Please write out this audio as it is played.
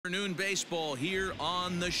afternoon baseball here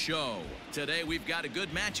on the show. Today we've got a good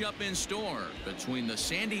matchup in store between the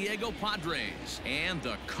San Diego Padres and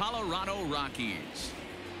the Colorado Rockies.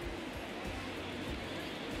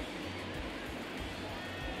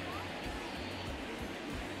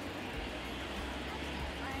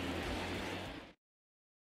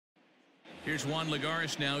 Here's Juan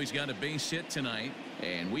Lagares now. He's got a base hit tonight,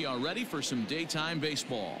 and we are ready for some daytime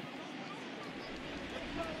baseball.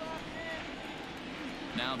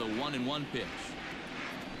 Now the 1-1 pitch.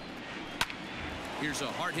 Here's a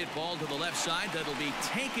hard hit ball to the left side that'll be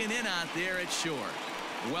taken in out there at short.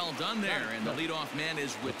 Well done there, and the leadoff man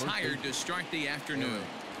is retired to start the afternoon.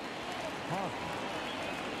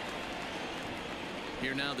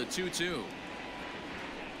 Here now the 2-2.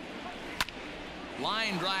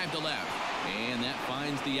 Line drive to left, and that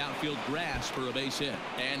finds the outfield grass for a base hit.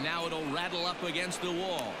 And now it'll rattle up against the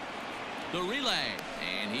wall. The relay,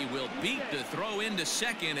 and he will beat the throw into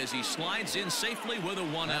second as he slides in safely with a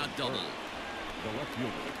one-out double. The left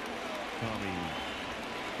fielder, Tommy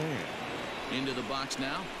Pham. Into the box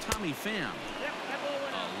now, Tommy Pham.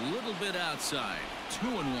 A little bit outside,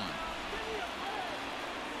 2-1.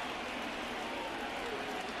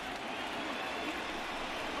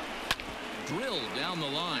 Drilled down the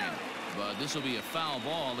line, but this will be a foul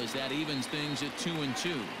ball as that evens things at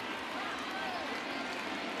 2-2.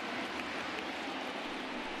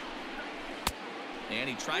 And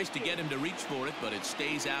he tries to get him to reach for it, but it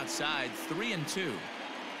stays outside. 3-2.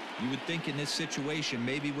 You would think in this situation,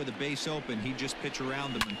 maybe with a base open, he'd just pitch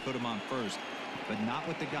around him and put him on first, but not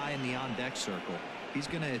with the guy in the on-deck circle. He's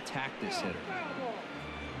going to attack this hitter.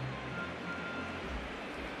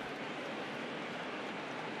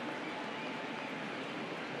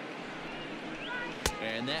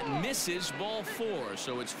 And that misses, ball 4.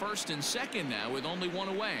 So it's first and second now with only one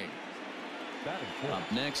away.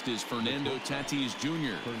 Up next is Fernando Tatis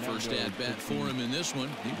Jr. First at bat for him in this one.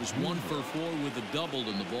 He was 1 for 4 with a double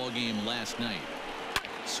in the ball game last night.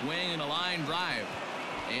 Swing and a line drive.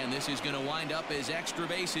 And this is going to wind up as extra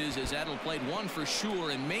bases as that'll play one for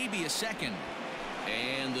sure and maybe a second.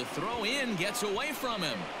 And the throw in gets away from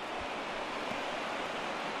him.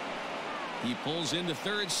 He pulls into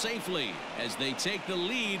third safely as they take the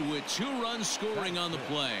lead with 2 runs scoring on the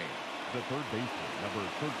play. The third baseman, number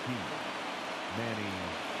 13, Manny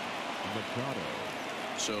Machado.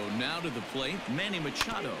 So now to the plate, Manny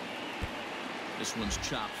Machado. This one's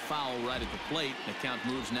chopped foul right at the plate. The count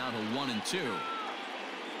moves now to 1-2.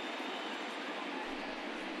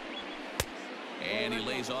 And he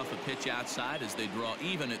lays off a pitch outside as they draw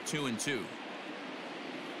even at 2-2.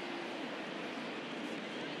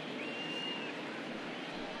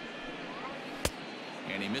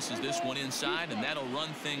 And he misses this one inside, and that'll run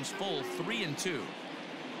things full. 3-2.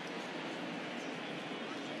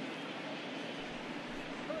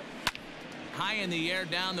 High in the air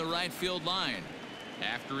down the right field line.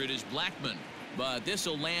 After it is Blackmon, but this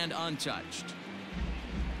will land untouched.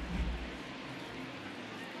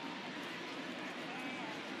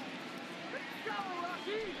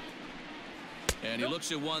 And he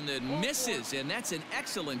looks at one that misses, and that's an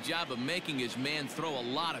excellent job of making his man throw a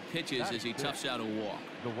lot of pitches as he toughs out a walk.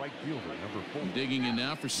 The right fielder, number 4. Digging in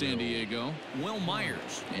now for San Diego, Will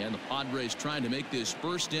Myers. And the Padres trying to make this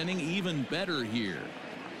first inning even better here.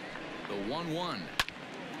 The 1-1.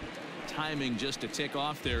 Timing just a tick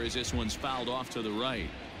off there as this one's fouled off to the right.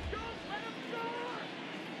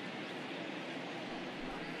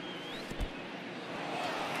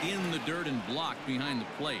 In the dirt and blocked behind the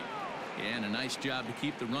plate. And a nice job to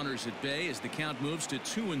keep the runners at bay as the count moves to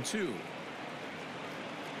 2-2.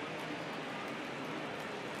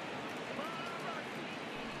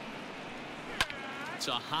 It's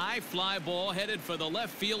a high fly ball headed for the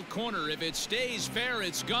left field corner. If it stays fair,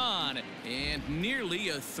 it's gone. And nearly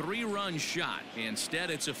a 3-run shot. Instead,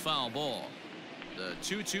 it's a foul ball. The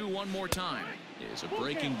 2-2 one more time is a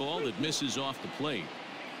breaking ball that misses off the plate.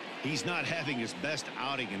 He's not having his best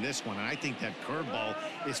outing in this one, and I think that curveball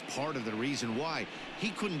is part of the reason why. He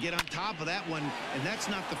couldn't get on top of that one, and that's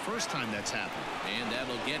not the first time that's happened. And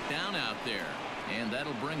that'll get down out there. And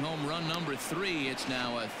that'll bring home run number 3. It's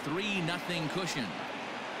now a 3-0 cushion.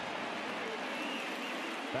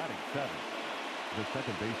 Batting 7, the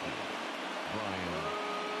second baseman, Brian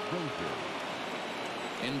Dozier.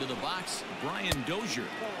 Into the box, Brian Dozier.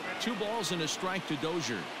 2 balls and a strike to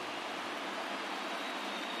Dozier.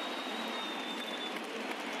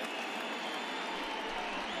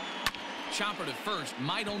 Chopper to first,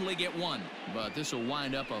 might only get 1, but this will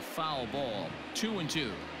wind up a foul ball. 2-2.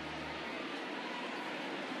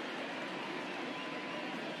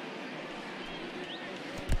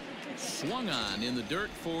 Swung on in the dirt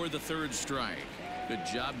for the 3rd strike. Good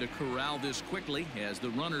job to corral this quickly as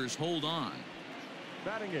the runners hold on.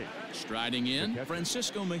 Batting eight. Striding in,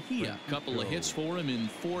 Francisco Mejia. Couple of hits for him in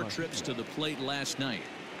 4 trips to the plate last night.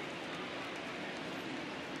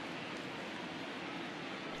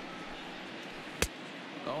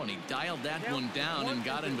 Oh, and he dialed that one down and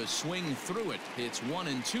got him to swing through it. It's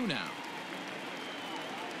 1-2 now.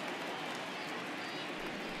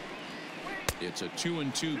 It's a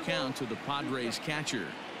 2-2 count to the Padres catcher.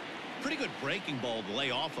 Pretty good breaking ball to lay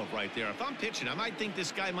off of right there. If I'm pitching, I might think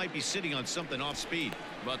this guy might be sitting on something off speed.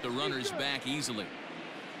 But the runner's back easily.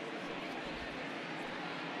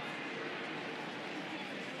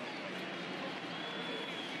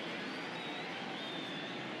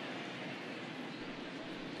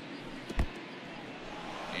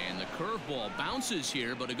 And the curveball bounces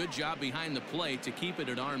here, but a good job behind the plate to keep it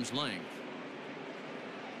at arm's length.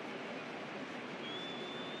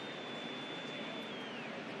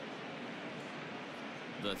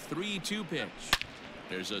 The 3-2 pitch.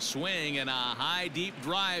 There's a swing and a high deep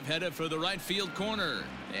drive headed for the right field corner,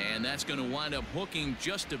 and that's going to wind up hooking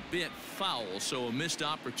just a bit foul, so a missed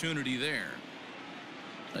opportunity there.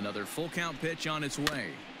 Another full count pitch on its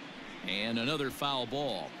way, and another foul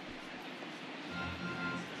ball.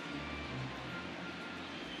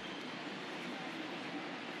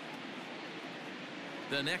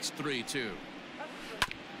 The next 3-2.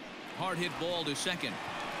 Hard hit ball to second.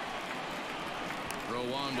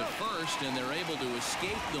 Throw on to first, and they're able to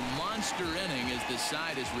escape the monster inning as the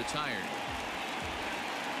side is retired.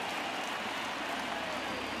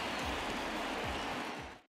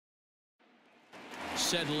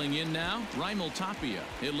 Settling in now, Raimel Tapia.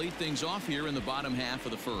 He'll lead things off here in the bottom half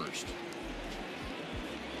of the first.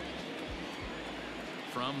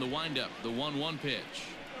 From the windup, the 1-1 pitch.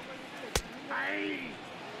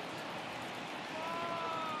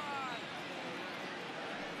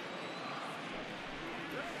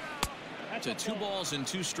 To 2 balls and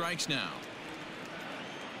 2 strikes now.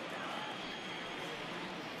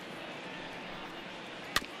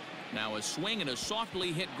 Now a swing and a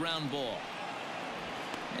softly hit ground ball.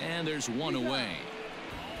 And there's 1 away.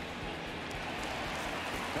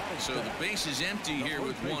 So the base is empty here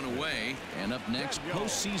with 1 away. And up next,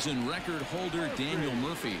 postseason record holder Daniel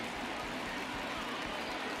Murphy.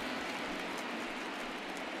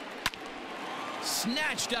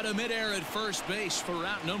 Snatched out of midair at first base for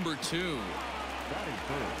out number 2.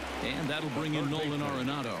 And that'll bring in Nolan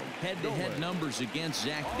Arenado. Head-to-head numbers against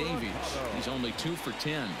Zach Davies. He's only 2 for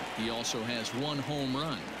 10. He also has 1 home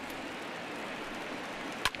run.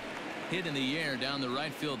 Hit in the air down the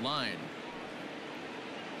right field line.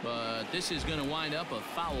 But this is going to wind up a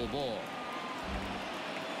foul ball.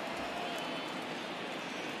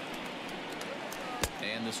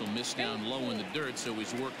 And this will miss down low in the dirt, so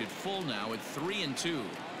he's worked it full now at 3-2.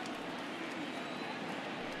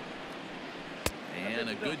 And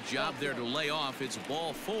a good job there to lay off. It's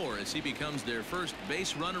ball 4 as he becomes their first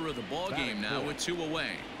base runner of the ball game now with 2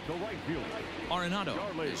 away. Arenado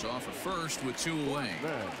is off at first with 2 away.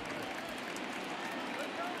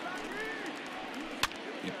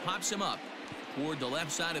 He pops him up toward the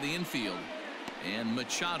left side of the infield. And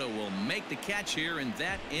Machado will make the catch here, and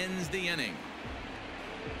that ends the inning.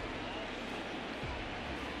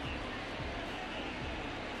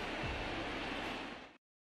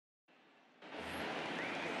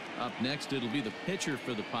 Up next, it'll be the pitcher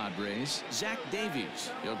for the Padres, Zach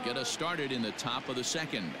Davies. He'll get us started in the top of the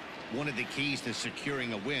second. One of the keys to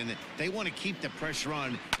securing a win, they want to keep the pressure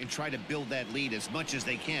on and try to build that lead as much as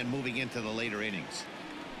they can moving into the later innings.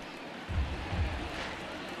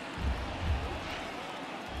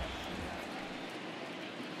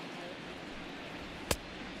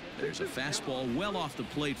 There's a fastball well off the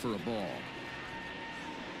plate for a ball.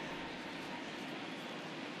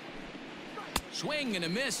 Swing and a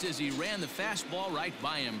miss as he ran the fastball right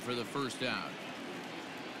by him for the first out.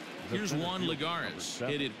 Here's Juan Lagares.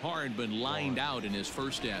 Hit it hard but lined out in his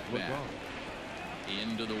first at-bat.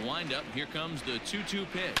 Into the windup. Here comes the 2-2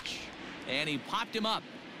 pitch. And he popped him up.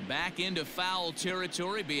 Back into foul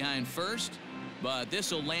territory behind first. But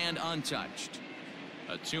this will land untouched.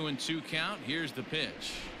 A 2-2 count. Here's the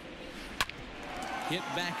pitch. Hit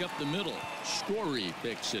back up the middle. Story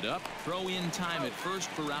picks it up. Throw in time at first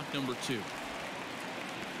for out number 2.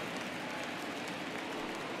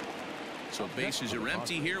 So bases are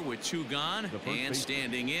empty here with 2 gone. And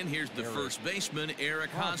standing in, here's the first baseman, Eric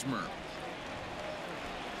Hosmer.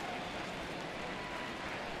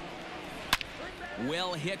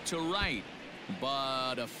 Well hit to right,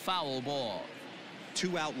 but a foul ball.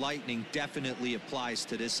 2-out lightning definitely applies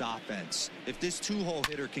to this offense. If this 2-hole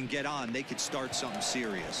hitter can get on, they could start something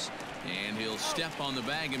serious. And he'll step on the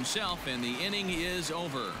bag himself, and the inning is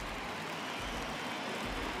over.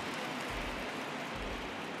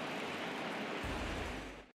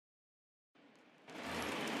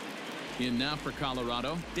 In now for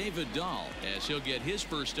Colorado, David Dahl, as he'll get his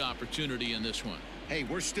first opportunity in this one. Hey,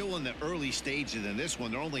 we're still in the early stages in this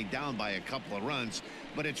one. They're only down by a couple of runs,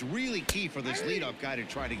 but it's really key for this leadoff guy to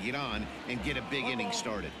try to get on and get a big inning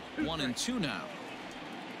started. 1-2 now.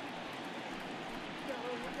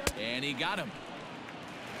 And he got him.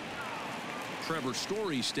 Trevor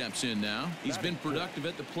Story steps in now. He's been productive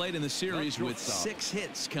at the plate in the series with 6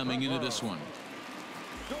 hits coming into this one.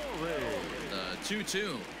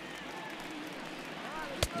 2-2.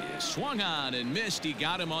 He swung on and missed. He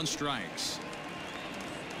got him on strikes.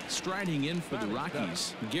 Striding in for the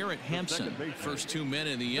Rockies, Garrett Hampson. First 2 men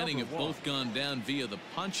in the inning have both gone down via the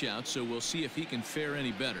punch out, so we'll see if he can fare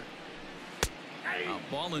any better.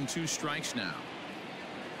 A ball and 2 strikes now.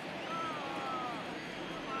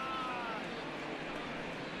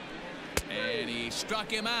 And he struck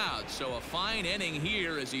him out, so a fine inning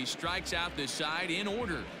here as he strikes out this side in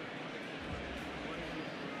order.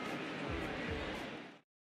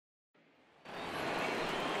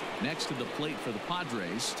 Next to the plate for the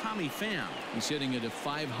Padres, Tommy Pham. He's hitting at a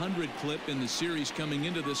 .500 clip in the series coming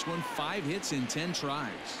into this one. 5 hits in 10 tries.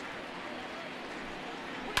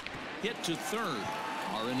 Hit to third.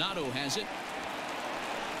 Arenado has it.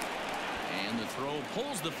 And the throw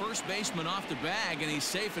pulls the first baseman off the bag, and he's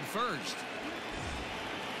safe at first.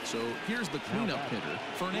 So here's the cleanup hitter,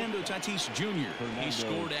 Fernando Tatis Jr. He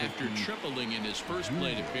scored after tripling in his first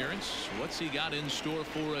plate appearance. What's he got in store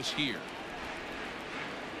for us here?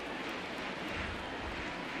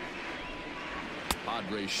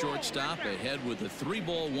 Padres shortstop ahead with a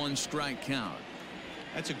 3-ball 1-strike count.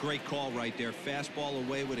 That's a great call right there. Fastball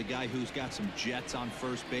away with a guy who's got some jets on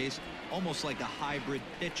first base, almost like a hybrid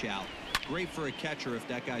pitch out. Great for a catcher if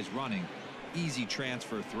that guy's running. Easy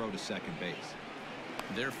transfer throw to second base.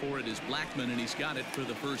 Therefore it is Blackman, and he's got it for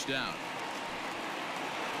the first out.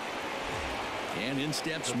 And in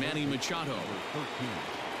steps Manny Machado.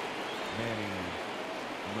 Manny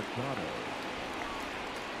Machado.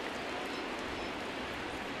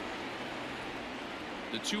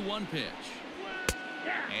 The 2-1 pitch.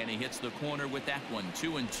 And he hits the corner with that one.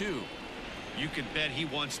 2-2. You can bet he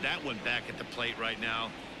wants that one back at the plate right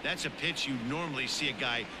now. That's a pitch you normally see a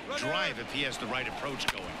guy drive if he has the right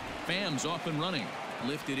approach going. Pham's off and running.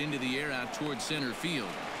 Lifted into the air out towards center field.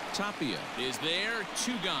 Tapia is there.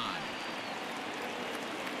 2 gone.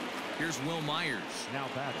 Here's Will Myers. Now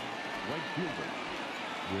batting, right fielder,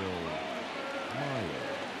 Will Myers.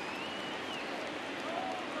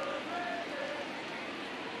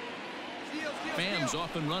 Pham's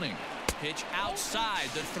off and running. Pitch outside.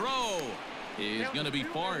 The throw is going to be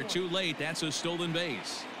far too late. That's a stolen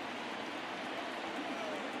base.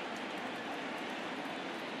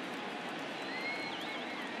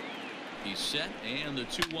 He's set, and the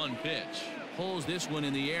 2-1 pitch. Pulls this one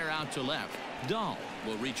in the air out to left. Dahl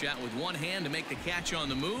will reach out with one hand to make the catch on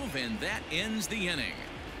the move, and that ends the inning.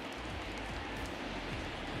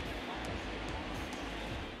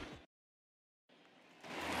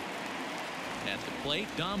 At the plate,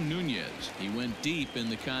 Dom Nunez. He went deep in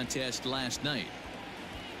the contest last night.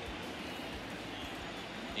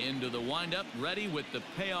 Into the windup, ready with the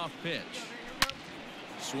payoff pitch.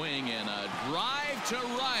 Swing and a drive to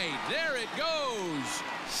right. There it goes.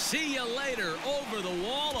 See you later. Over the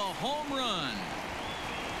wall, a home run.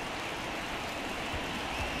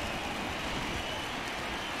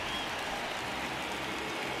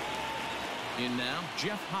 In now,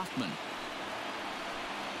 Jeff Hoffman.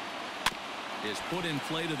 Is put in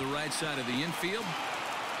play to the right side of the infield.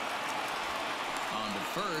 On to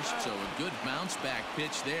first, so a good bounce back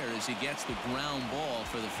pitch there as he gets the ground ball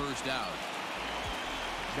for the first out.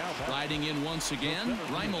 Riding in once again,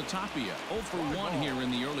 Raimel Tapia. 0 for 1 here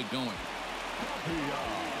in the early going.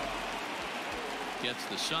 Gets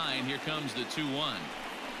the sign. Here comes the 2-1.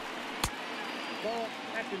 Ball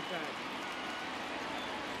back inside.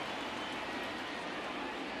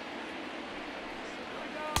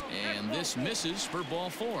 And this misses for ball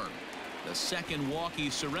 4. The second walk he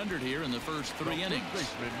surrendered here in the first 3 innings.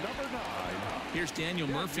 Here's Daniel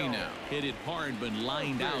Murphy now. Hit it hard but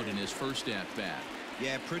lined out in his first at-bat.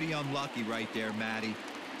 Yeah, pretty unlucky right there, Matty.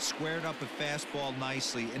 Squared up a fastball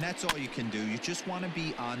nicely, and that's all you can do. You just want to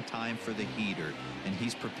be on time for the heater, and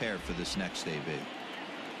he's prepared for this next AB.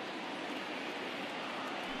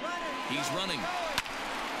 He's running.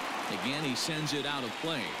 Again, he sends it out of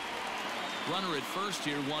play. Runner at first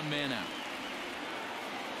here, 1 man out.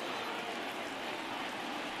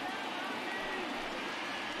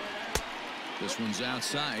 This one's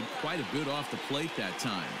outside, quite a bit off the plate that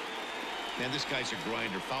time. Man, this guy's a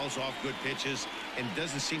grinder. Fouls off good pitches and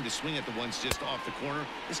doesn't seem to swing at the ones just off the corner.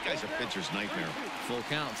 This guy's a pitcher's nightmare. Full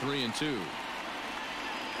count, 3-2.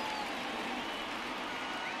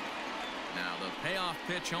 Now the payoff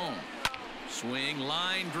pitch home. Swing,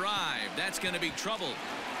 line drive. That's going to be trouble.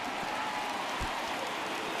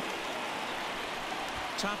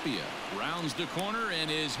 Tapia rounds the corner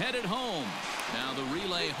and is headed home. Now the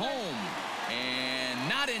relay home. And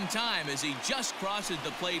not in time as he just crosses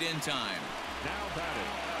the plate in time. Now batting,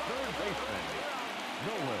 third baseman,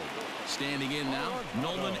 Nolan. Standing in now,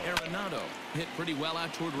 Nolan Arenado. Hit pretty well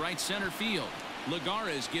out toward right center field.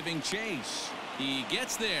 Lagares giving chase. He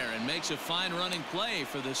gets there and makes a fine running play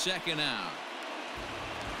for the second out.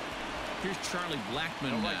 Here's Charlie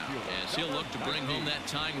Blackmon now as he'll look to bring home that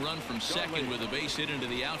tying run from second with a base hit into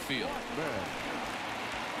the outfield.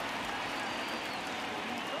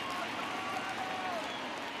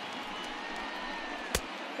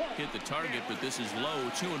 Hit the target, but this is low.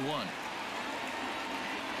 2-1.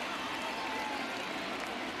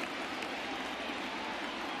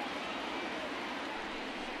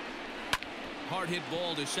 Hard hit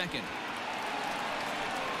ball to second.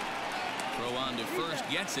 Throw on to first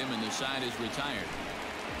gets him, and the side is retired.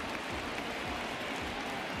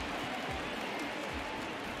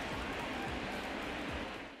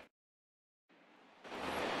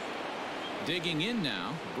 Digging in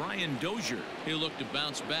now, Brian Dozier. He'll look to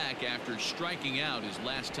bounce back after striking out his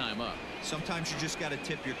last time up. Sometimes you just got to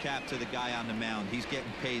tip your cap to the guy on the mound. He's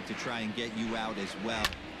getting paid to try and get you out as well.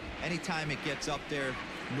 Anytime it gets up there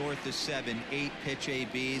north of 7, 8 pitch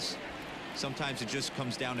ABs, sometimes it just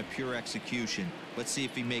comes down to pure execution. Let's see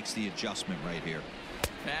if he makes the adjustment right here.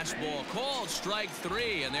 Fastball called, strike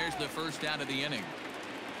 3, and there's the first out of the inning.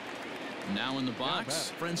 Now in the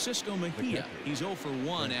box, Francisco Mejia. He's 0 for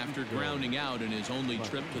 1 after grounding out in his only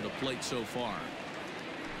trip to the plate so far.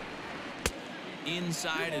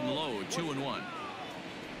 Inside and low, 2-1.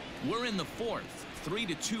 We're in the fourth.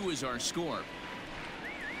 3-2 is our score.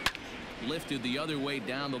 Lifted the other way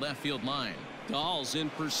down the left field line. Dahl's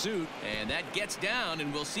in pursuit, and that gets down,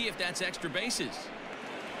 and we'll see if that's extra bases.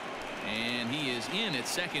 And he is in at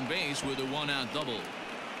second base with a 1-out double.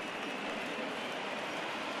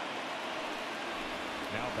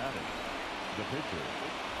 Now batting, the pitcher,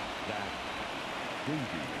 Zach Davies.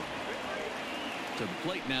 To the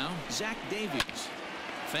plate now, Zach Davies.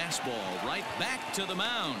 Fastball right back to the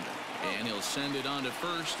mound. And he'll send it on to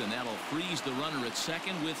first, and that'll freeze the runner at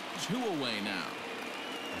second with 2 away now.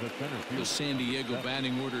 The San Diego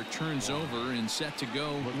batting order turns over and set to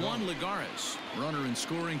go. Juan Lagares, runner in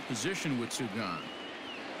scoring position with 2 gone.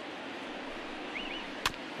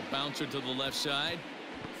 A bouncer to the left side.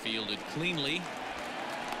 Fielded cleanly.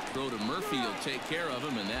 Throw to Murphy will take care of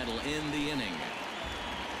him, and that'll end the inning.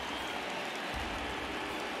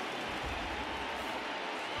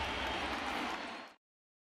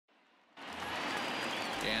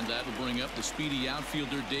 And that'll bring up the speedy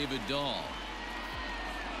outfielder David Dahl.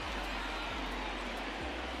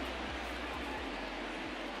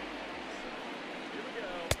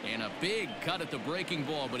 And a big cut at the breaking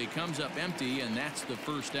ball, but he comes up empty, and that's the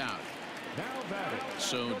first out.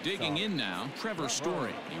 So digging in now, Trevor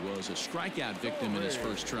Story. He was a strikeout victim in his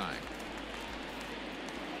first try.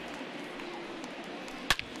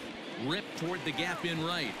 Ripped toward the gap in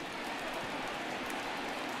right.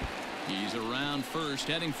 He's around first,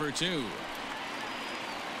 heading for 2.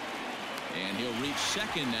 And he'll reach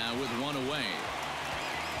second now with 1 away.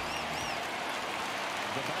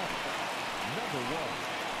 The batter, number 1.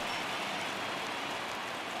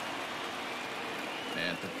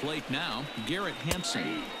 At the plate now, Garrett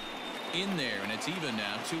Hampson. In there, and it's even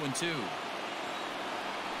now, 2-2.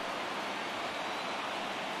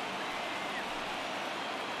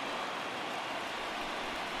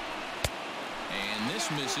 And this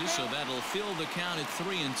misses, so that'll fill the count at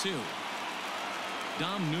 3-2.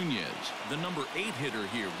 Dom Nunez, the number 8 hitter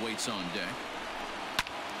here, waits on deck.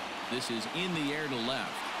 This is in the air to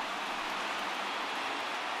left.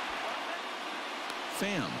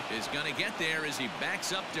 Pham is going to get there as he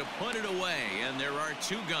backs up to put it away, and there are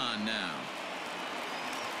 2 gone now.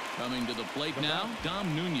 Coming to the plate now,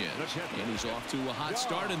 Dom Nunez, and he's off to a hot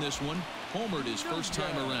start in this one. Homered his first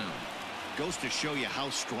time around. Goes to show you how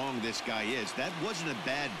strong this guy is. That wasn't a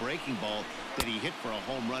bad breaking ball that he hit for a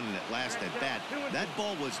home run in that last at bat. That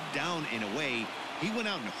ball was down and away. He went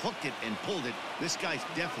out and hooked it and pulled it. This guy's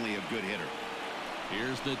definitely a good hitter.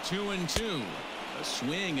 Here's the 2-2. A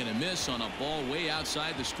swing and a miss on a ball way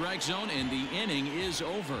outside the strike zone, and the inning is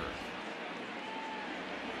over.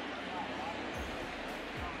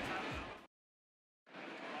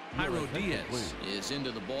 Jairo Diaz is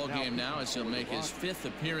into the ball game now as he'll make his 5th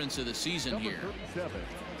appearance of the season here.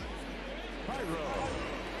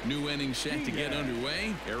 New inning set to get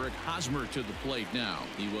underway. Eric Hosmer to the plate now.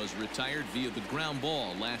 He was retired via the ground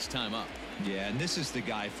ball last time up. Yeah, and this is the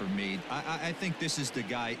guy for me. I think this is the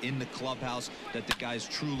guy in the clubhouse that the guys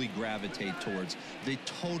truly gravitate towards. The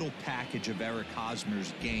total package of Eric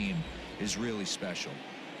Hosmer's game is really special.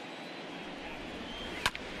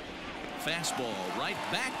 Fastball right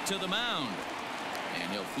back to the mound.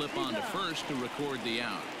 And he'll flip on to first to record the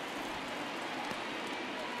out.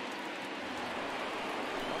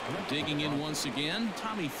 Digging in once again,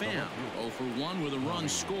 Tommy Pham, 0 for 1 with a run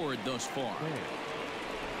scored thus far.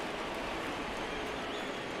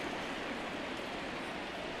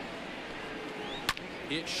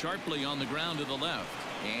 Hit sharply on the ground to the left,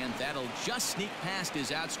 and that'll just sneak past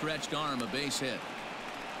his outstretched arm, a base hit.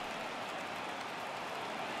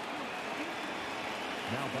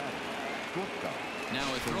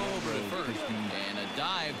 Now a throw over to first, and a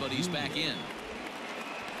dive, but he's back in.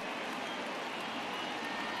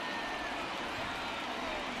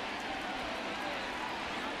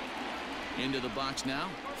 Into the box now,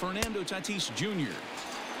 Fernando Tatis Jr.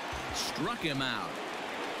 Struck him out.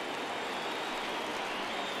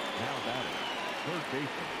 Now batting, third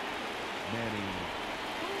baseman, Manny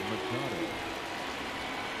Machado.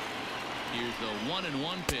 Here's the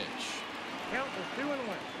 1-1 pitch. Count is 2-1.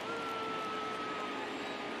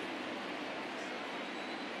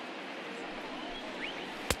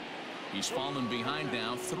 He's fallen behind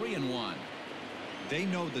now, 3-1. They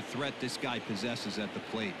know the threat this guy possesses at the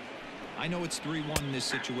plate. I know it's 3-1 in this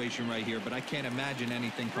situation right here, but I can't imagine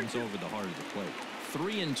anything comes over the heart of the plate.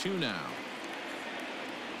 3-2 now.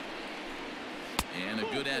 And a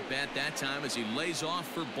good at-bat that time as he lays off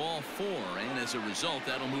for ball 4. And as a result,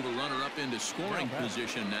 that'll move a runner up into scoring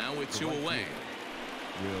position now with 2 away.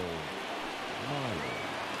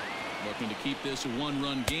 Looking to keep this a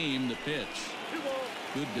 1-run game. The pitch.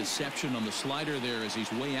 Good deception on the slider there as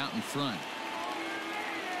he's way out in front.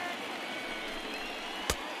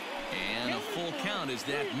 And a full count as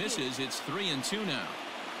that misses. It's 3-2 now.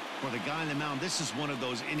 For the guy on the mound, this is one of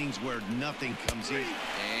those innings where nothing comes in.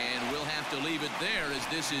 And we'll have to leave it there as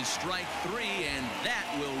this is strike 3, and that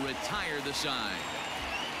will retire the side.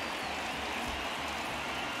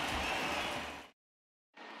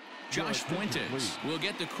 Josh Fuentes will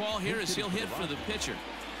get the call here as he'll hit for the pitcher.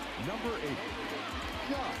 Number 8,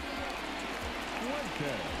 Josh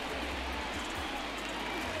Fuentes.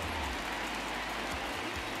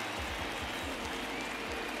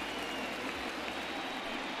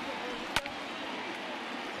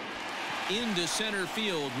 Into center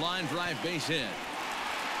field, line drive base hit.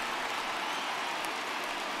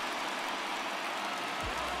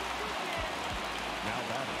 Now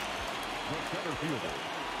batting, the center fielder,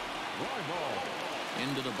 Raimel.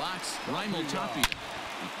 Into the box, Raimel Tapia.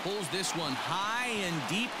 He pulls this one high and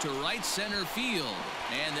deep to right center field,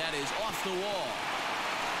 and that is off the wall.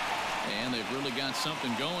 And they've really got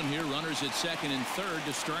something going here. Runners at second and third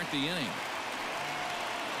to start the inning.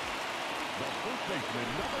 The first baseman,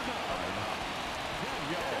 number 9,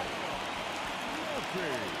 Daniel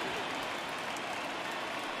Murphy.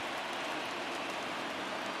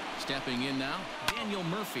 Stepping in now, Daniel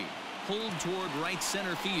Murphy, pulled toward right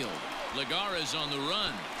center field. Lagara's on the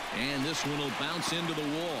run, and this one will bounce into the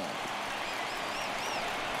wall.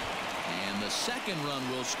 And the second run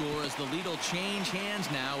will score as the lead will change hands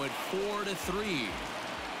now at 4-3.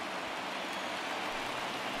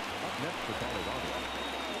 Up next for Colorado,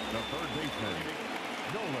 the third baseman,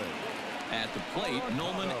 Nolan. At the plate,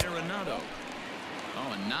 Nolan Arenado.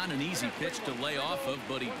 Oh, and not an easy pitch to lay off of,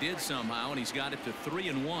 but he did somehow, and he's got it to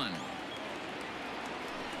 3-1.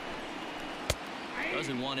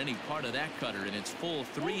 Doesn't want any part of that cutter, and it's full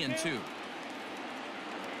 3-2.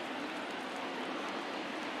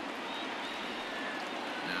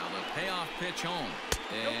 Now the payoff pitch home.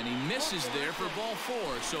 And he misses there for ball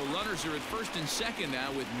 4. So runners are at first and second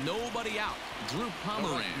now with nobody out. Drew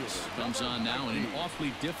Pomeranz comes on now in an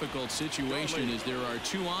awfully difficult situation as there are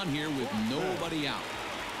 2 on here with nobody out.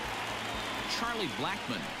 Charlie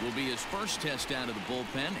Blackmon will be his first test out of the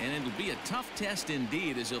bullpen, and it'll be a tough test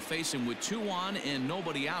indeed as he'll face him with 2 on and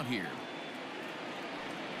nobody out here.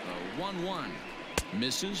 1-1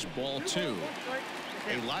 misses, ball 2.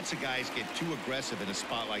 Hey, lots of guys get too aggressive in a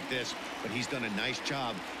spot like this, but he's done a nice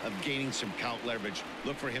job of gaining some count leverage.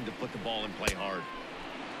 Look for him to put the ball in play hard.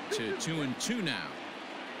 To 2-2 now.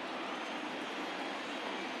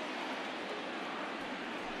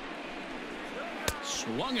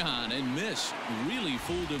 Swung on and missed. Really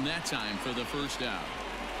fooled him that time for the first out.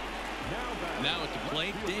 Now at the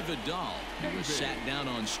plate, David Dahl. He was sat down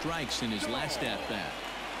on strikes in his last at-bat.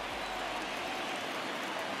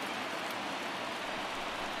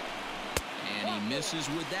 And he misses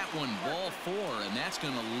with that one. Ball 4, and that's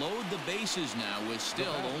going to load the bases now with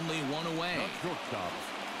still only one away.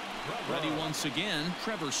 Ready once again,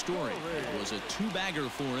 Trevor Story. It was a 2-bagger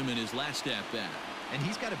for him in his last at-bat. And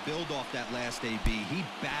he's got to build off that last AB. He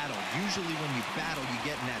battled. Usually when you battle, you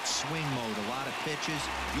get in that swing mode. A lot of pitches,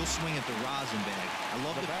 you'll swing at the rosin bag. I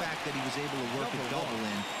love the fact that he was able to work a double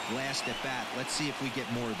in last at bat. Let's see if we get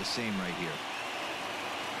more of the same right here.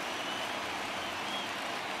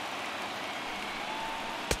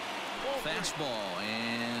 Fastball,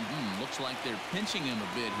 and looks like they're pinching him a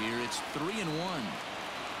bit here. It's 3-1.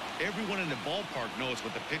 Everyone in the ballpark knows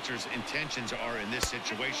what the pitcher's intentions are in this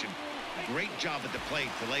situation. Great job at the plate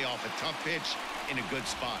to lay off a tough pitch in a good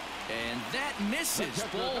spot. And that misses.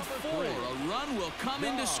 Ball 4. A run will come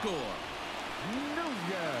in to score.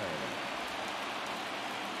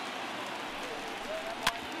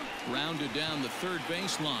 Rounded down the third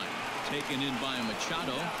baseline. Taken in by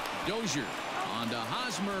Machado. Dozier on to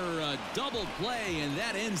Hosmer. A double play, and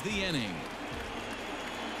that ends the inning.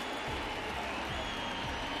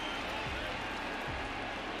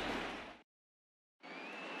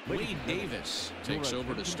 Wade Davis takes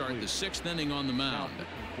over to start the 6th inning on the mound.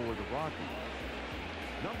 For the Rockies,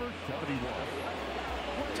 number 71.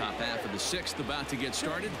 Top half of the 6th about to get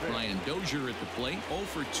started. Brian Dozier at the plate. 0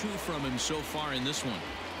 for 2 from him so far in this one.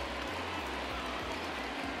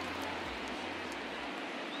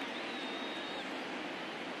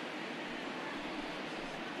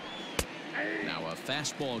 Now a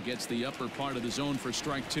fastball gets the upper part of the zone for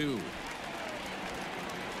strike 2.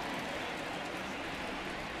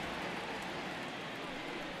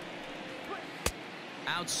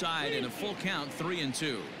 Outside in a full count,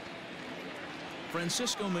 3-2.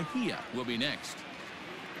 Francisco Mejia will be next.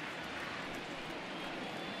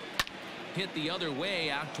 Hit the other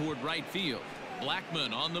way out toward right field.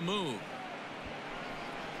 Blackmon on the move.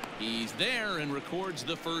 He's there and records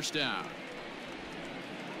the first out.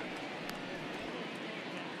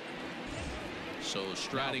 So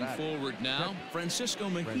striding forward now, Francisco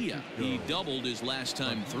Mejia. He doubled his last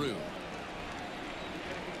time through.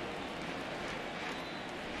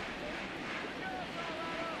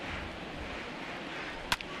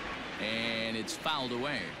 And it's fouled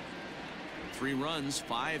away. 3 runs,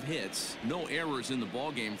 5 hits, no errors in the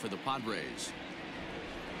ballgame for the Padres.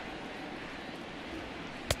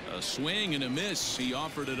 A swing and a miss. He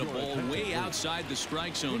offered it a ball way outside the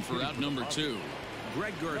strike zone for out number 2.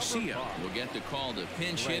 Greg Garcia will get the call to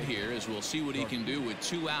pinch hit here, as we'll see what he can do with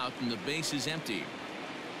 2 out and the base is empty.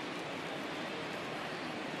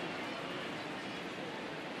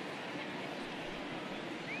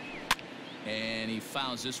 And he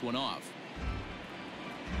fouls this one off.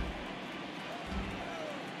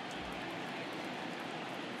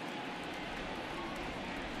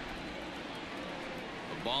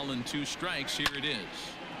 A ball and 2 strikes. Here it is.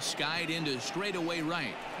 Skied into straightaway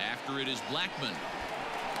right. After it is Blackmon.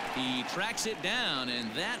 He tracks it down,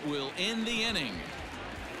 and that will end the inning.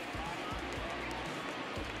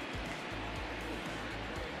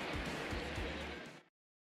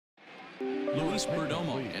 Luis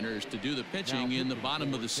Perdomo enters to do the pitching in the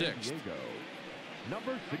bottom of the 6th.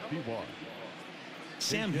 Number 61.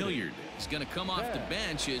 Sam Hilliard is going to come off the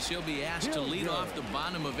bench as he'll be asked to lead off the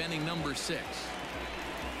bottom of inning number 6.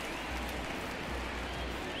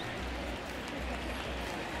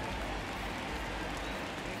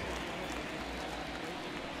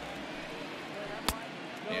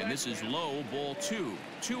 And this is low, ball 2.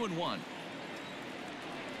 2-1.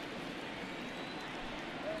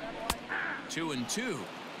 2-2.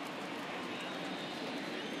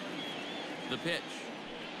 The pitch.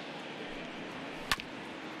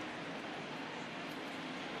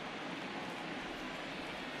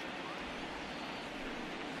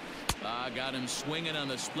 Got him swinging on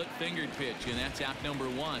the split-fingered pitch, and that's out number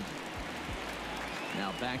 1.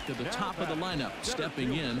 Now back to the top of the lineup.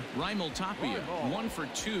 Stepping in, Raimel Tapia. 1 for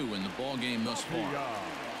 2 in the ball game thus far.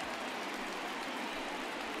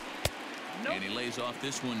 And he lays off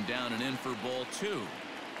this one down and in for ball 2.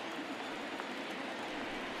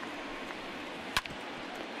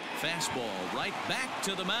 Fastball right back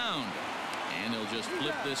to the mound. And he'll just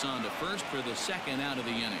flip this on to first for the 2nd out of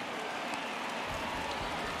the inning.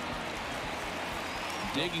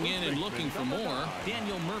 Digging in and looking for more,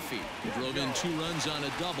 Daniel Murphy, who drove in 2 runs on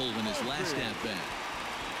a double in his last at-bat.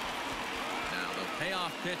 Now the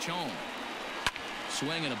payoff pitch home.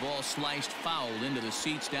 Swing and a ball sliced foul into the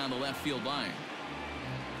seats down the left field line.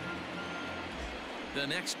 The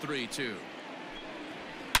next 3-2.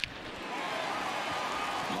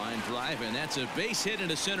 Line drive, and that's a base hit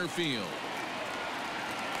into center field.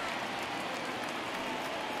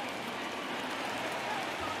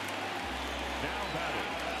 Now batting,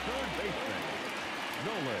 third baseman,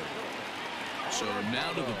 Nolan. So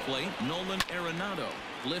now to the plate, Nolan Arenado.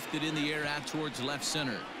 Lifted in the air out towards left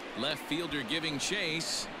center. Left fielder giving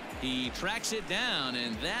chase. He tracks it down,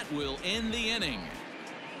 and that will end the inning.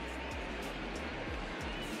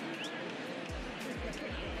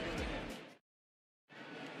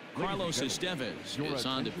 Carlos Estevez is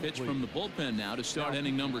on to pitch from the bullpen now to start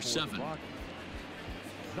inning number 7. Number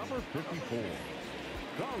 54.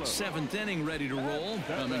 Seventh inning ready to roll.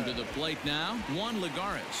 Coming to the plate now, Juan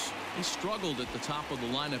Lagares. He struggled at the top of the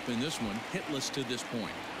lineup in this one, hitless to this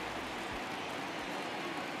point.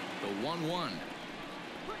 The 1-1.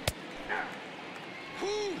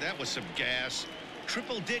 Whew, that was some gas.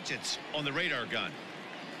 Triple digits on the radar gun.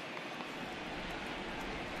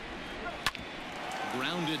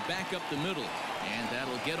 Grounded back up the middle, and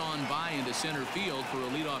that'll get on by into center field for a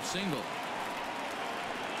leadoff single.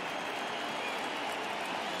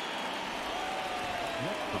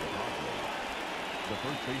 Next to the Padres, the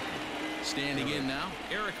first baseman. Standing in now,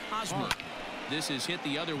 Eric Hosmer. This is hit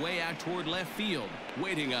the other way out toward left field.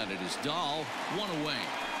 Waiting on it is Dahl. 1 away.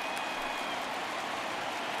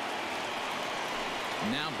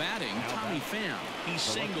 Now batting, Tommy Pham. He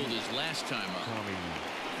singled his last time up.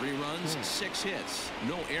 3 runs, 6 hits.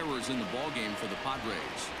 No errors in the ballgame for the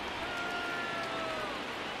Padres.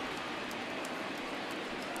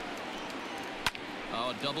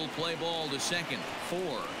 Oh, double play ball to second. 4,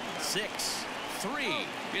 6, 3.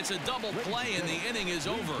 It's a double play, and the inning is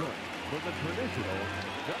over. For the traditional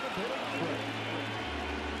double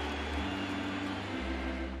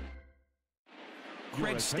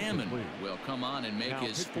Craig Stammen will come on and make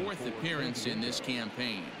his 4th appearance in this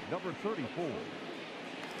campaign. Number 34.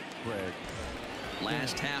 Craig.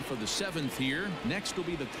 Last half of the 7th here. Next will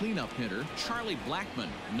be the cleanup hitter, Charlie Blackmon.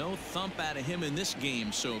 No thump out of him in this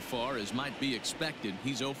game so far, as might be expected.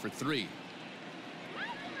 He's 0 for 3.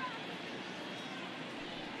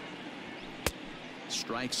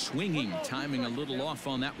 Strike swinging, timing a little off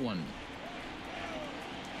on that one.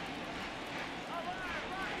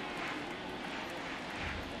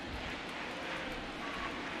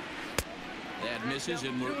 That misses,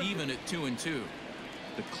 and we're even at 2-2.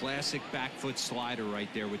 The classic back foot slider right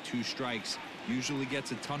there with 2 strikes. Usually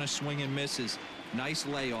gets a ton of swing and misses. Nice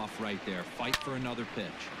layoff right there. Fight for another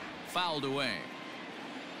pitch. Fouled away.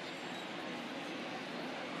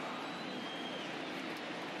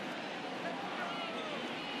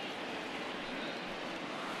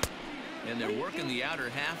 And they're working the outer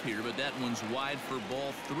half here, but that one's wide for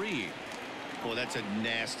ball 3. Boy, that's a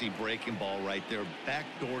nasty breaking ball right there.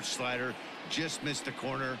 Backdoor slider. Just missed the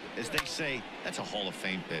corner. As they say, that's a Hall of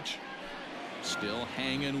Fame pitch. Still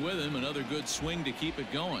hanging with him. Another good swing to keep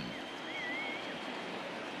it going.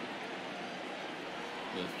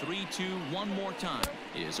 The 3-2 one more time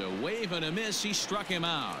is a wave and a miss. He struck him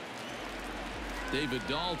out. David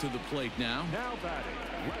Dahl to the plate now. Now batting,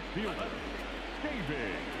 left fielder,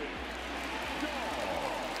 David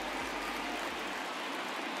Dahl.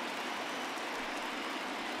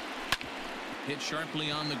 Hit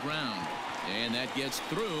sharply on the ground. And that gets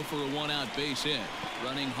through for a 1-out base hit.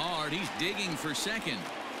 Running hard. He's digging for second.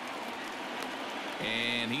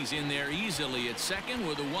 And he's in there easily at second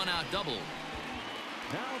with a 1-out double.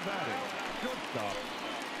 Now batting, shortstop,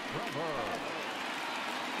 Trevor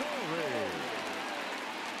Story.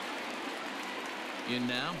 In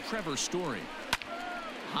now, Trevor Story.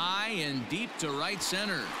 High and deep to right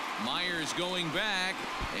center. Myers going back,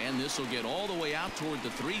 and this will get all the way out toward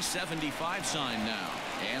the 375 sign now.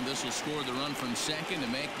 And this will score the run from second to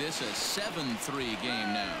make this a 7-3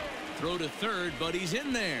 game now. Throw to third, but he's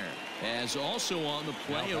in there. As also on the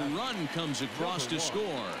play, a run comes across to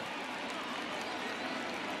score.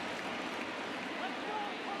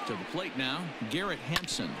 To the plate now, Garrett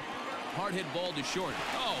Hampson. Hard hit ball to short.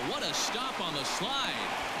 Oh, what a stop on the slide.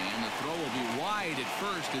 And the throw will be wide at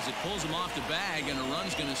first as it pulls him off the bag, and a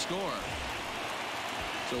run's going to score.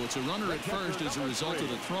 So it's a runner at first as a result of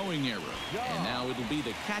the throwing error. And now it'll be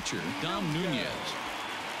the catcher, Dom Nunez.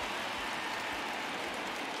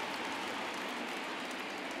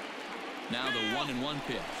 Now the 1-1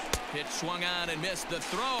 pitch. Pitch swung on and missed. The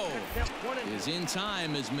throw is in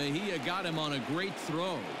time as Mejia got him on a great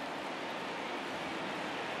throw.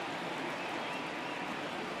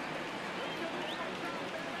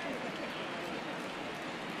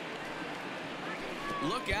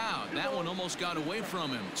 Look out. That one almost got away from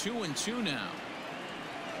him. 2-2 now.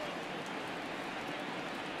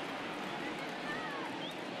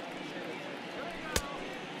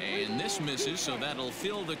 And this pass misses, so that'll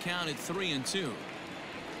fill the count at 3-2.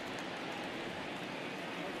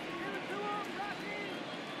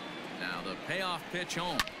 Now the payoff pitch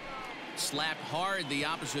home. Slapped hard the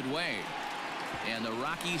opposite way. And the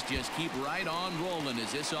Rockies just keep right on rolling,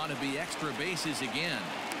 as this ought to be extra bases again.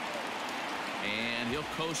 And he'll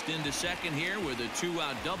coast into second here with a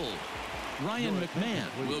 2-out double. Ryan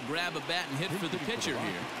McMahon will grab a bat and hit for the pitcher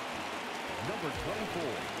here. Number 24,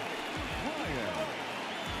 Ryan McMahon.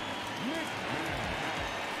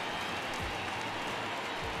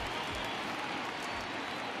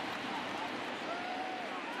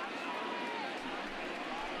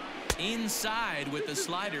 Inside with the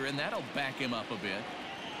slider, and that'll back him up a bit.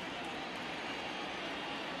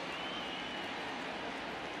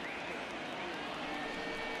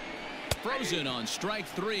 Frozen on strike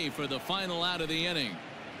 3 for the final out of the inning.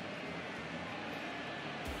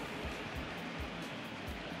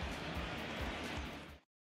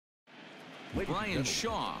 Brian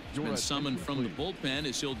Shaw has been summoned from the bullpen,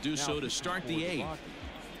 as he'll do so to start the 8th.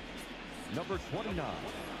 Number 29.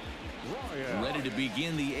 Ready to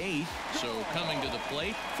begin the 8th. So coming to the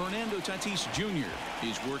plate, Fernando Tatis Jr.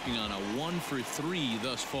 is working on a 1-for-3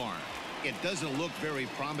 thus far. It doesn't look very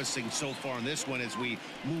promising so far in this one as we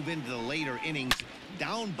move into the later innings.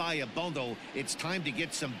 Down by a bundle, it's time to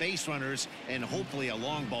get some base runners and hopefully a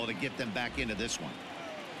long ball to get them back into this one.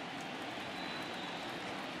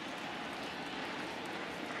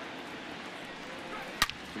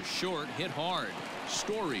 To short, hit hard.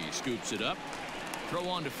 Story scoops it up. Throw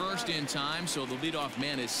on to first in time, so the leadoff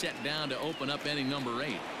man is set down to open up inning number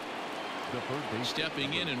 8.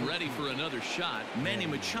 Stepping in and ready for another shot, Manny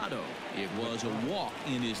Machado. It was a walk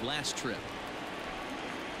in his last trip.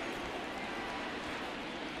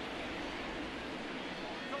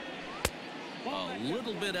 A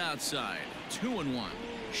little bit outside. 2-1.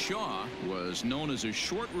 Shaw was known as a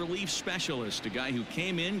short relief specialist, a guy who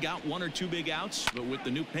came in, got 1 or 2 big outs, but with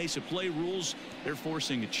the new pace of play rules, they're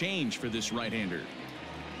forcing a change for this right-hander.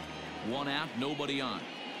 1 out, nobody on.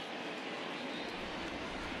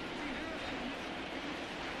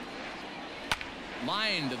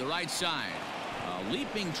 Line to the right side. A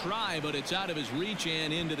leaping try, but it's out of his reach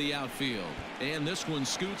and into the outfield. And this one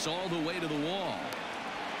scoots all the way to the wall.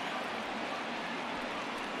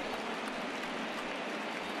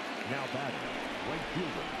 Now batting, right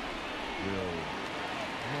fielder, Will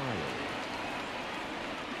Myers.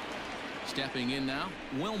 Stepping in now,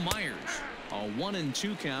 Will Myers. A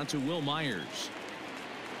 1-2 count to Will Myers.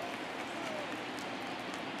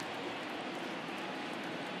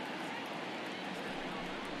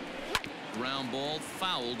 Ground ball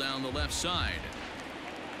foul down the left side.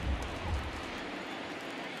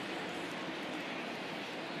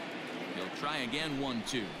 He'll try again,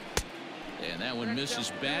 1-2. And that one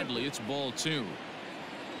misses badly. It's ball 2.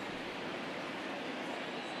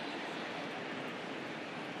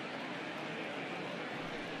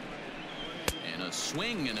 And a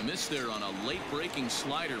swing and a miss there on a late breaking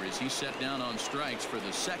slider as he set down on strikes for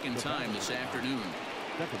the second time this afternoon.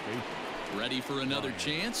 Ready for another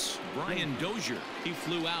chance? Brian Dozier. He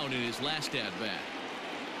flew out in his last at bat.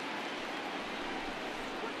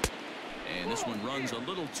 And this one runs a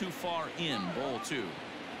little too far in, ball 2.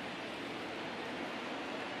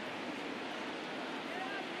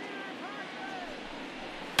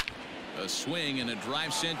 A swing and a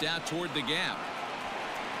drive sent out toward the gap.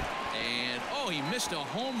 And oh, he missed a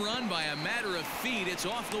home run by a matter of feet. It's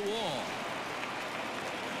off the wall.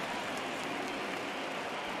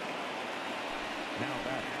 Now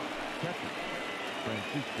back, catcher,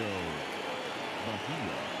 Francisco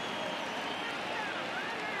Mejia.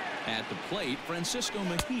 At the plate, Francisco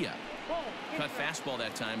Mejia. Cut fastball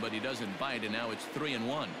that time, but he doesn't bite, and now it's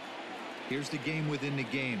 3-1. Here's the game within the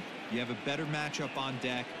game. You have a better matchup on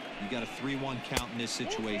deck. You got a 3-1 count in this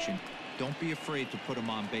situation. Don't be afraid to put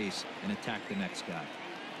him on base and attack the next guy.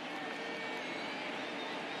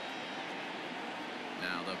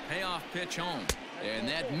 Now the payoff pitch home. And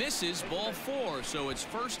that misses, ball 4. So it's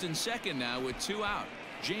first and second now with 2 out.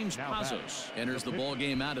 James Pazos enters the ball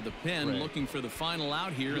game out of the pen, looking for the final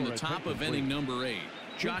out here in the top of inning number 8.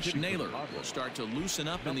 Josh Naylor will start to loosen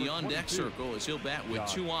up in the on-deck circle as he'll bat with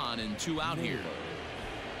 2 on and 2 out here.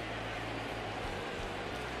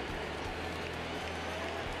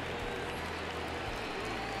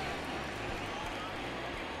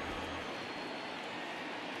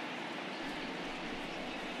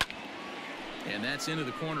 And that's into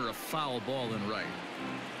the corner, a foul ball and right.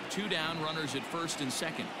 2 down, runners at first and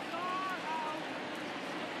second.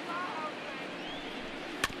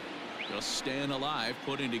 Just staying alive,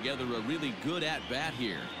 putting together a really good at-bat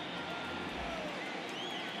here.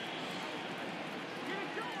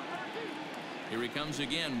 Here he comes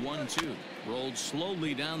again, 1-2. Rolled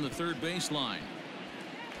slowly down the third baseline.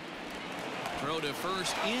 Throw to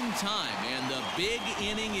first in time, and the big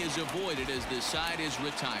inning is avoided as the side is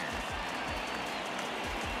retired.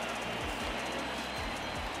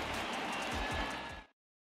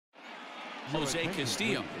 Jose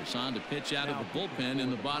Castillo is on to pitch out of the bullpen in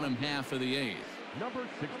the bottom half of the eighth. Number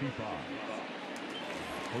 65.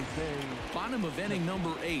 Jose. Bottom of inning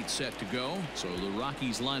number 8 set to go. So the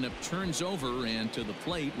Rockies lineup turns over, and to the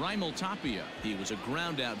plate, Raimel Tapia. He was a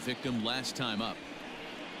ground out victim last time up.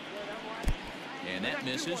 And that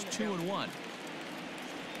misses. 2-1.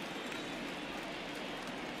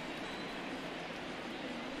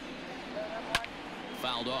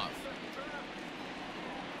 Fouled off.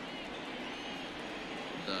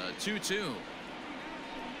 The 2-2.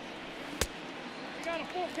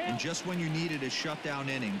 And just when you needed a shutdown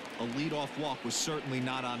inning, a leadoff walk was certainly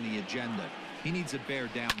not on the agenda. He needs a bear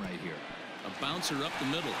down right here. A bouncer up the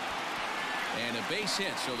middle. And a base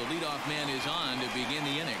hit, so the leadoff man is on to begin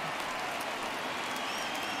the inning.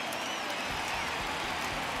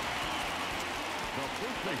 The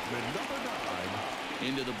first baseman, number 9.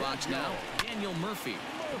 Into the box now, Daniel Murphy.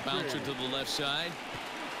 A bouncer to the left side.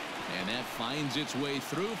 And that finds its way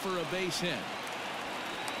through for a base hit.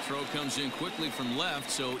 Throw comes in quickly from left,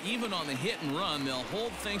 so even on the hit and run, they'll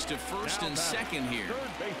hold things to first and second here.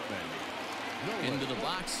 Third baseman. Into the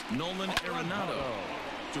box, Nolan Arenado.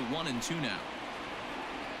 To 1-2 now.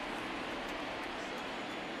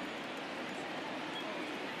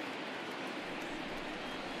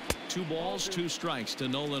 Two balls, 2 strikes to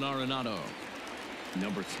Nolan Arenado.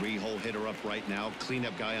 Number 3 hole hitter up right now.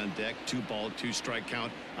 Cleanup guy on deck. 2 ball, 2 strike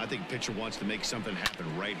count. I think pitcher wants to make something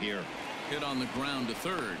happen right here. Hit on the ground to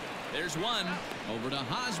third. There's one. Over to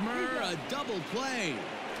Hosmer. A double play.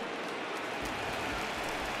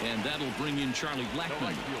 And that'll bring in Charlie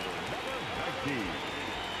Blackmon.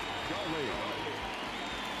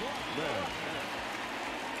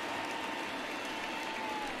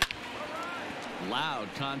 Loud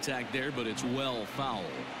contact there, but it's well foul.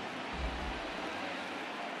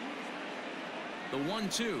 The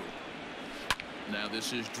 1-2. Now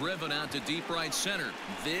this is driven out to deep right center.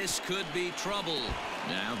 This could be trouble.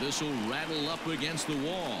 Now this will rattle up against the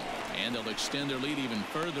wall. And they'll extend their lead even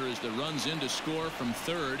further as the runs in to score from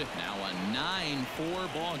third. Now a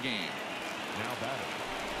 9-4 ball game. Now batting.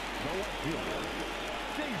 No fielder.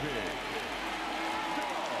 David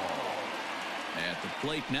Dahl. At the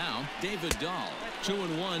plate now, David Dahl.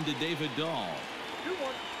 2-1 to David Dahl. 2-1.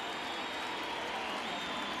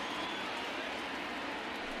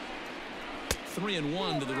 Three and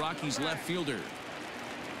 1 to the Rockies left fielder.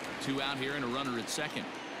 2 out here and a runner at second.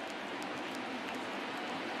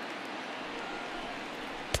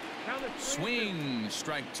 Swing,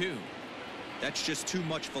 strike 2. That's just too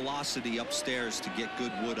much velocity upstairs to get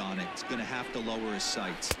good wood on it. It's going to have to lower his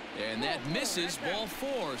sights. And that misses, ball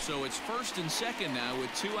 4. So it's first and second now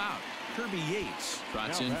with 2 out. Kirby Yates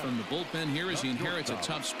trots in from the bullpen here as he inherits a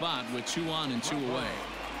tough spot with 2 on and 2 away.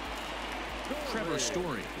 Trevor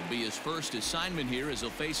Story will be his first assignment here as they'll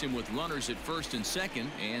face him with runners at first and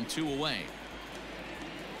second and 2 away.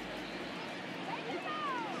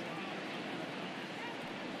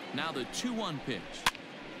 Now the 2-1 pitch.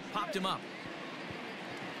 Popped him up.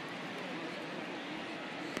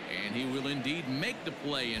 And he will indeed make the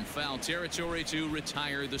play in foul territory to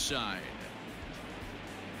retire the side.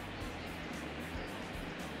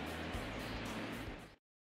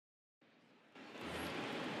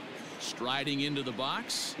 Striding into the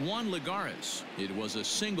box, Juan Lagares. It was a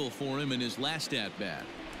single for him in his last at-bat.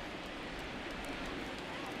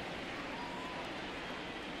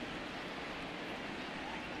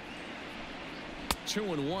 Two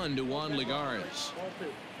and 1 to Juan Lagares.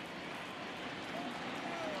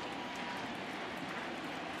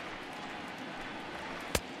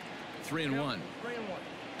 3-1.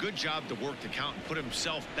 Good job to work the count and put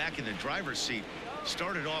himself back in the driver's seat.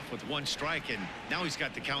 Started off with 1 strike, and now he's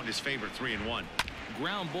got the count in his favor. 3-1.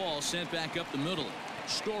 Ground ball sent back up the middle.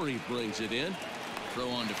 Story brings it in. Throw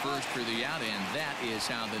on to first for the out, and that is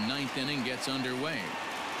how the 9th inning gets underway.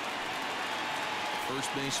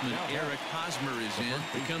 First baseman Eric Hosmer is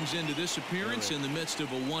in. He comes into this appearance in the midst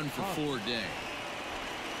of a 1-for-4 day.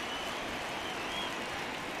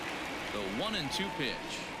 The 1-2 pitch.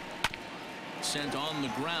 Sent on the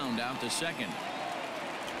ground out to second.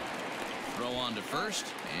 Throw on to first,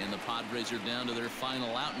 and the Padres are down to their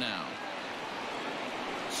final out now.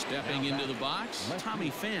 Stepping into the box,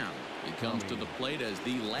 Tommy Pham. He comes to the plate as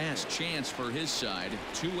the last chance for his side.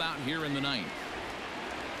 2 out here in the 9th.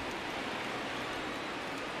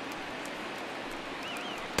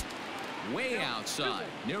 Way outside,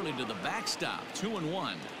 nearly to the backstop.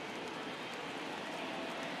 2-1.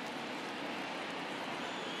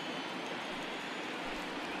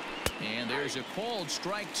 And there's a called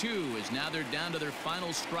strike 2, as now they're down to their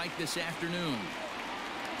final strike this afternoon.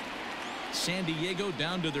 San Diego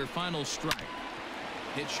down to their final strike.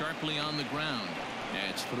 Hit sharply on the ground.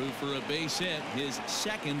 That's through for a base hit, his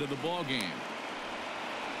second of the ball game.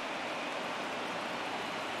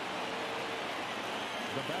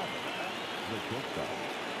 The batter, the shortstop,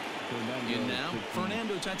 In now,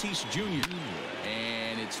 Fernando Tatis Jr.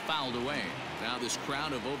 And it's fouled away. Now this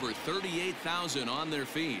crowd of over 38,000 on their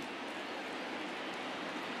feet.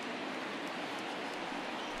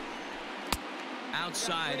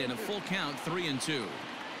 Outside and a full count, 3-2.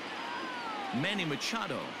 Manny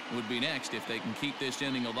Machado would be next if they can keep this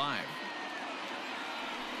inning alive.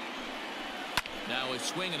 Now a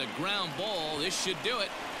swing and a ground ball. This should do it.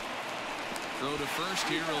 Throw to first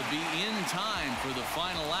here will be in time for the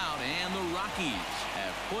final out, and the Rockies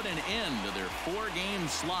have put an end to their 4-game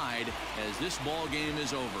slide as this ball game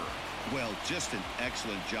is over. Well, just an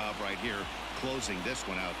excellent job right here closing this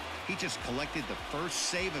one out. He just collected the first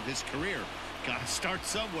save of his career. Got to start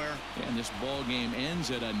somewhere. And this ball game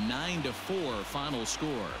ends at a 9-4 final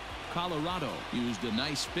score. Colorado used a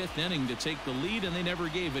nice 5th inning to take the lead, and they never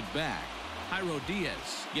gave it back. Jairo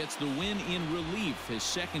Diaz gets the win in relief, his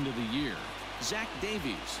second of the year. Zach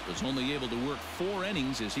Davies was only able to work 4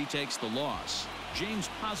 innings as he takes the loss. James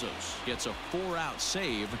Pazos gets a 4-out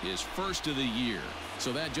save, his first of the year.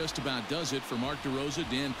 So that just about does it for Mark DeRosa,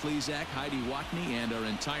 Dan Plesac, Heidi Watney, and our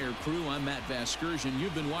entire crew. I'm Matt Vasgersian.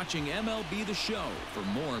 You've been watching MLB The Show. For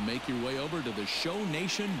more, make your way over to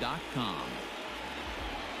theshownation.com.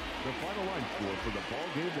 The final line score for the ball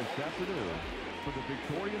game this afternoon. For the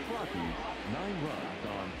victorious Rockies, 9 runs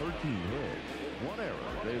on 13 hits. 1 error.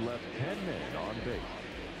 They left 10 men on base.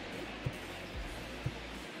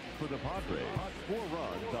 For the Padres, 4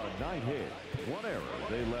 runs on 9 hits. 1 error.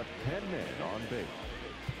 They left 10 men on base.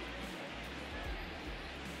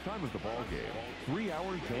 Time of the ball game, 3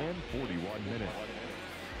 hours and 41 minutes.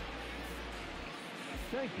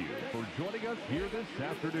 Thank you for joining us here this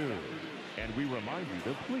afternoon. And we remind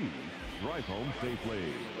you to please drive home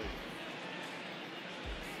safely.